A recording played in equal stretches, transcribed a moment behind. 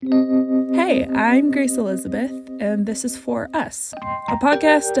Hey, I'm Grace Elizabeth, and this is For Us, a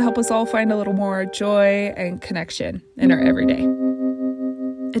podcast to help us all find a little more joy and connection in our everyday.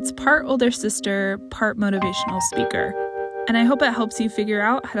 It's part older sister, part motivational speaker, and I hope it helps you figure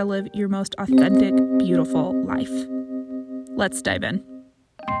out how to live your most authentic, beautiful life. Let's dive in.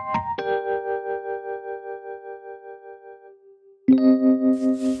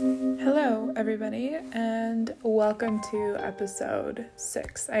 Hello, everybody, and welcome to episode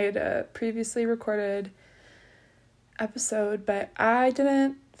 6. I had a previously recorded episode, but I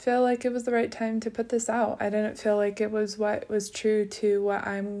didn't feel like it was the right time to put this out. I didn't feel like it was what was true to what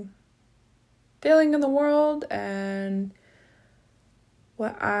I'm feeling in the world and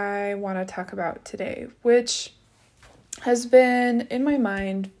what I want to talk about today, which has been in my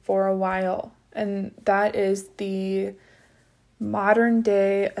mind for a while, and that is the modern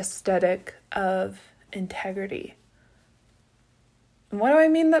day aesthetic of integrity. And what do I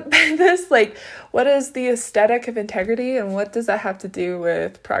mean by this? What is the aesthetic of integrity, and what does that have to do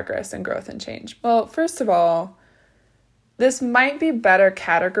with progress and growth and change? Well, first of all, this might be better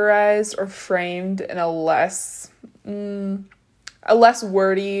categorized or framed in a less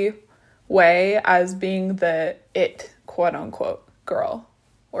wordy way as being the it, quote unquote, girl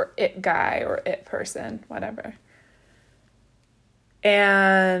or it guy or it person, whatever.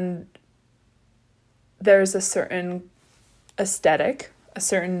 And there's a certain aesthetic, a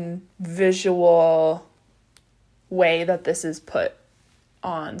certain visual way that this is put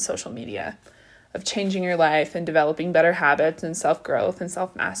on social media of changing your life and developing better habits and self-growth and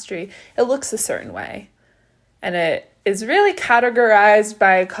self-mastery. It looks a certain way. And it is really categorized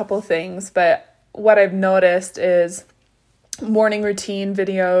by a couple things, but what I've noticed is morning routine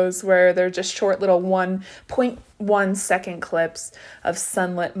videos where they're just short little 1.1 second clips of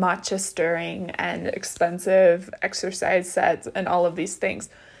sunlit matcha stirring and expensive exercise sets and all of these things,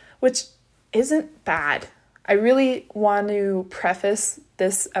 which isn't bad. I really want to preface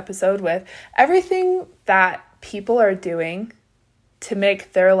this episode with everything that people are doing to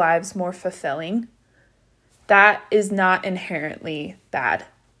make their lives more fulfilling. That is not inherently bad.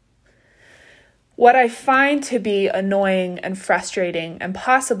 What I find to be annoying and frustrating and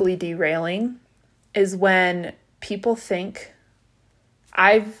possibly derailing is when people think,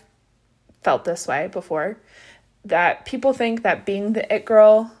 I've felt this way before, that people think that being the it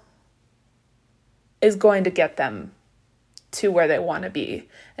girl is going to get them to where they want to be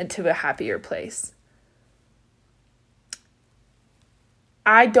and to a happier place.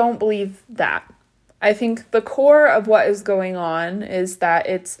 I don't believe that. I think the core of what is going on is that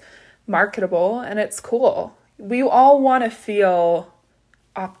it's marketable and it's cool. We all want to feel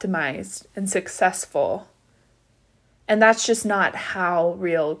optimized and successful. And that's just not how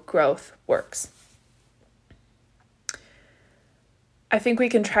real growth works. I think we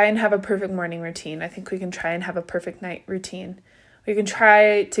can try and have a perfect morning routine. I think we can try and have a perfect night routine. We can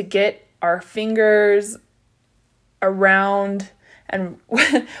try to get our fingers around and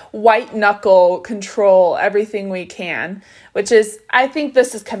white knuckle control everything we can, which is, I think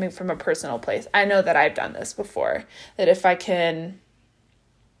this is coming from a personal place. I know that I've done this before, that if I can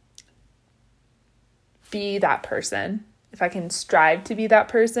be that person, if I can strive to be that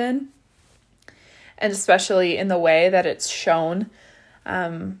person, and especially in the way that it's shown,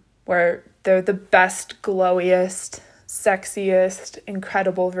 where they're the best, glowiest, sexiest,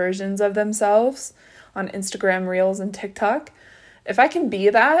 incredible versions of themselves on Instagram Reels and TikTok. If I can be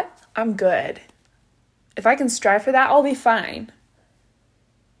that, I'm good. If I can strive for that, I'll be fine.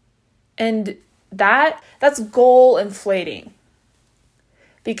 And that's goal inflating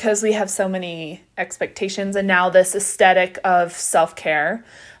because we have so many expectations, and now this aesthetic of self-care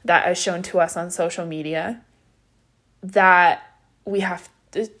that is shown to us on social media, that we have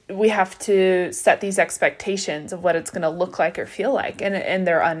to set these expectations of what it's going to look like or feel like, and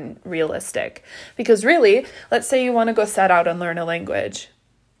they're unrealistic. Because really, let's say you want to go set out and learn a language.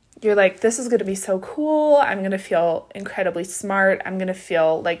 You're like, this is going to be so cool. I'm going to feel incredibly smart. I'm going to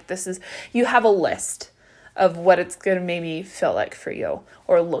feel like you have a list of what it's going to maybe feel like for you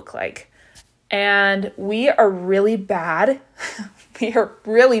or look like. And we are really bad. We are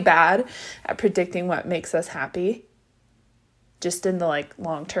really bad at predicting what makes us happy, just in the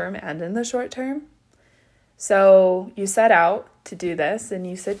long term and in the short term. So you set out to do this and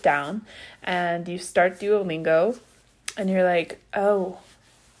you sit down and you start Duolingo and you're like, oh,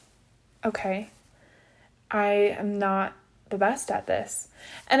 okay, I am not the best at this.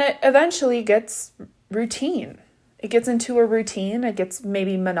 And it eventually gets routine. It gets into a routine. It gets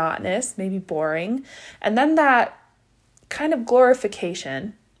maybe monotonous, maybe boring. And then that kind of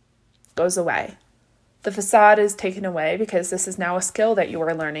glorification goes away. The facade is taken away because this is now a skill that you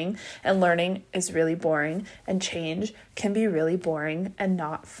are learning, and learning is really boring, and change can be really boring and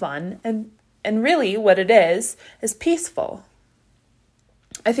not fun. And really what it is peaceful.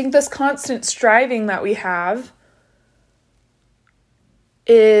 I think this constant striving that we have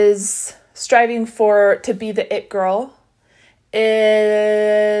is striving to be the it girl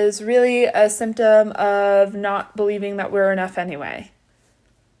is really a symptom of not believing that we're enough anyway.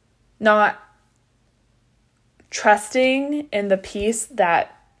 Not trusting in the peace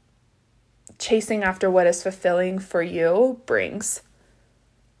that chasing after what is fulfilling for you brings.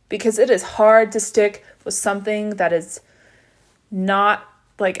 Because it is hard to stick with something that is not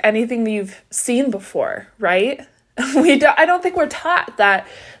like anything you've seen before, right? I don't think we're taught that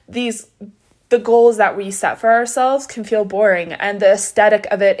the goals that we set for ourselves can feel boring, and the aesthetic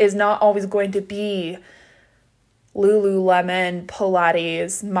of it is not always going to be Lululemon,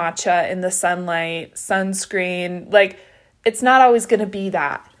 Pilates, matcha in the sunlight, sunscreen. Like, it's not always going to be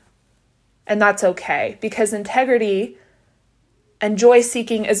that. And that's okay, because integrity and joy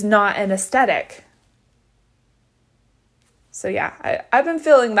seeking is not an aesthetic. So yeah, I've been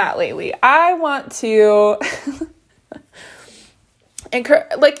feeling that lately. I want to I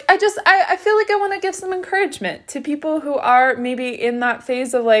feel like I want to give some encouragement to people who are maybe in that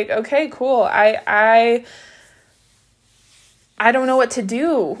phase of like, okay, cool. I don't know what to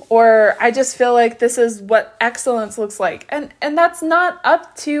do, or I just feel like this is what excellence looks like. And that's not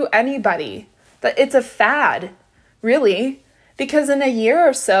up to anybody. That it's a fad, really, because in a year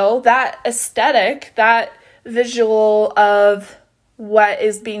or so, that aesthetic, that visual of what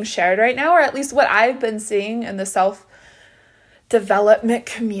is being shared right now, or at least what I've been seeing in the self-development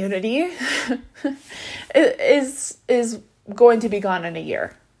community is going to be gone in a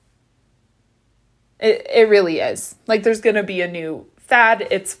year. It really is. Like, there's going to be a new fad.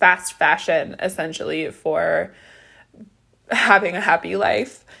 It's fast fashion, essentially, for having a happy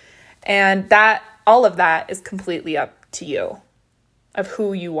life. And that all of that is completely up to you, of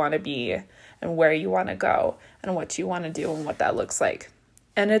who you want to be and where you want to go and what you want to do and what that looks like.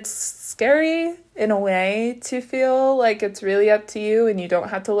 And it's scary in a way to feel like it's really up to you and you don't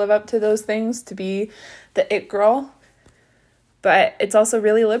have to live up to those things to be the it girl. But it's also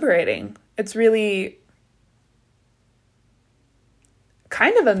really liberating. It's really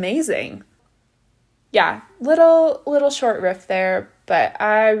kind of amazing. Yeah, little short riff there, but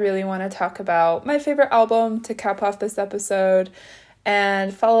I really want to talk about my favorite album to cap off this episode,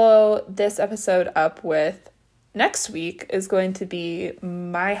 and follow this episode up with next week is going to be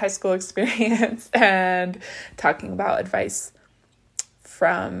my high school experience and talking about advice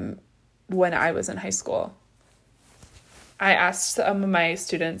from when I was in high school. I asked some of my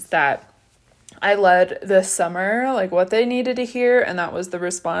students that I led this summer, like what they needed to hear, and that was the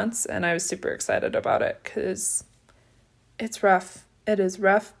response, and I was super excited about it because it's rough. It is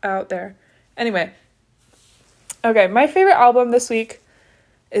rough out there. Anyway, okay, my favorite album this week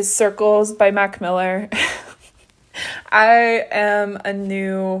is Circles by Mac Miller. I am a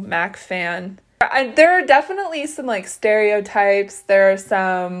new Mac fan. There are definitely some like stereotypes. There are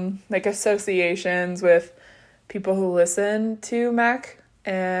some like associations with people who listen to Mac,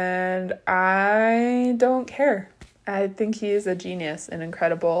 and I don't care. I think he is a genius and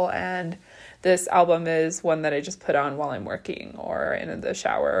incredible, and this album is one that I just put on while I'm working or in the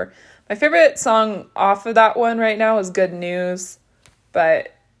shower. My favorite song off of that one right now is Good News,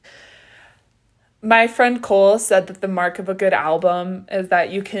 but my friend Cole said that the mark of a good album is that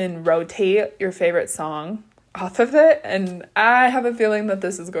you can rotate your favorite song off of it, and I have a feeling that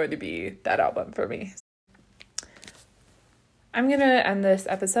this is going to be that album for me. I'm going to end this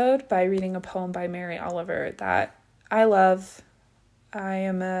episode by reading a poem by Mary Oliver that I love. I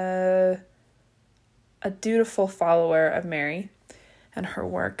am a dutiful follower of Mary and her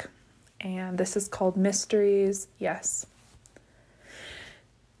work, and this is called Mysteries, Yes.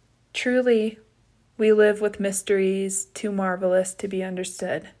 Truly, we live with mysteries too marvelous to be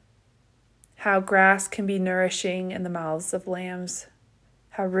understood. How grass can be nourishing in the mouths of lambs.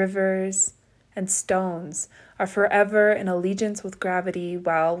 How rivers and stones are forever in allegiance with gravity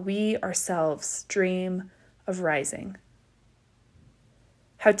while we ourselves dream of rising.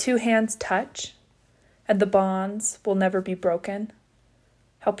 How two hands touch and the bonds will never be broken.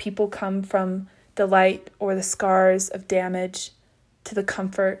 How people come from delight or the scars of damage to the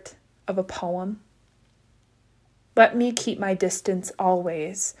comfort of a poem. Let me keep my distance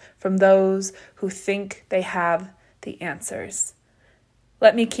always from those who think they have the answers.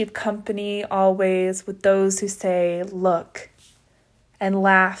 Let me keep company always with those who say, look, and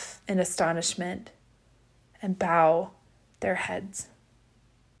laugh in astonishment and bow their heads.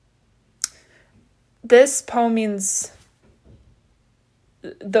 this poem means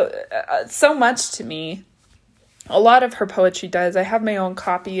so much to me. A lot of her poetry does. I have my own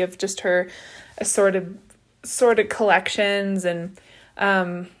copy of just her assorted collections, and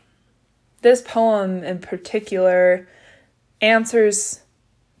this poem in particular answers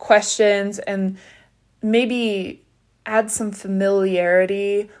questions and maybe adds some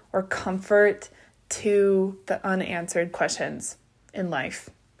familiarity or comfort to the unanswered questions in life.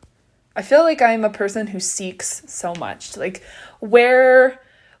 I feel like I'm a person who seeks so much. Like, where's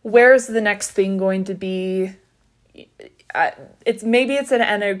the next thing going to be? It's an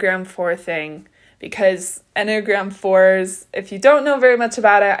Enneagram 4 thing, because Enneagram 4s, if you don't know very much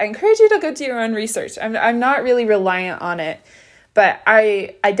about it, I encourage you to go do your own research. I'm not really reliant on it, but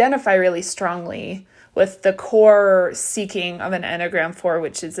I identify really strongly with the core seeking of an Enneagram 4,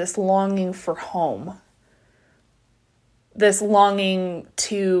 which is this longing for home, this longing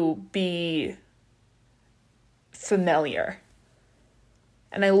to be familiar.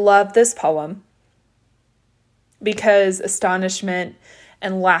 And I love this poem because astonishment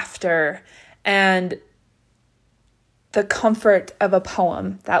and laughter and the comfort of a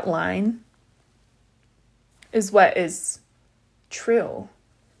poem, that line, is what is true.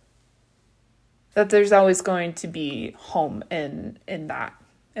 That there's always going to be home in that,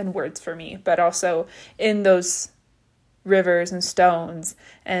 in words for me, but also in those rivers and stones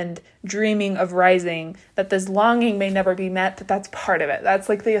and dreaming of rising, that this longing may never be met, that's part of it. That's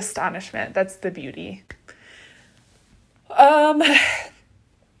like the astonishment. That's the beauty.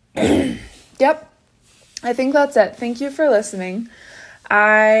 Yep. I think that's it. Thank you for listening.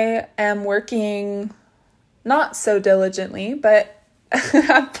 I am working not so diligently, but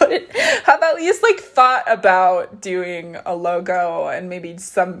I've at least thought about doing a logo and maybe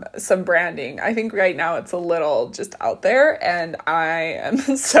some branding. I think right now it's a little just out there, and I am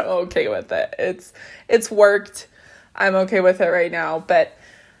so okay with it. It's worked. I'm okay with it right now, but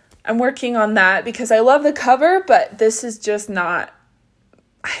I'm working on that because I love the cover, but this is just not,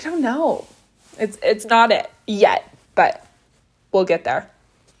 I don't know. It's not it yet, but we'll get there.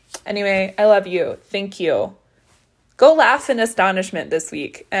 Anyway, I love you. Thank you. Go laugh in astonishment this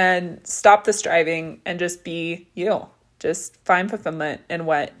week and stop the striving and just be you. Just find fulfillment in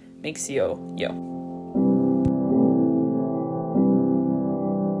what makes you you.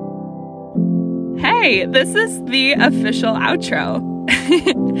 Hey, this is the official outro.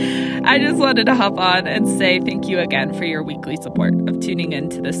 I just wanted to hop on and say thank you again for your weekly support of tuning in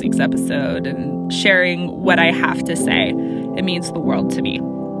to this week's episode and sharing what I have to say. It means the world to me.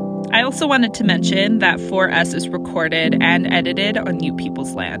 I also wanted to mention that 4S is recorded and edited on You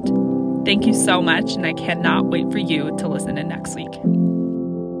People's Land. Thank you so much, and I cannot wait for you to listen in next week.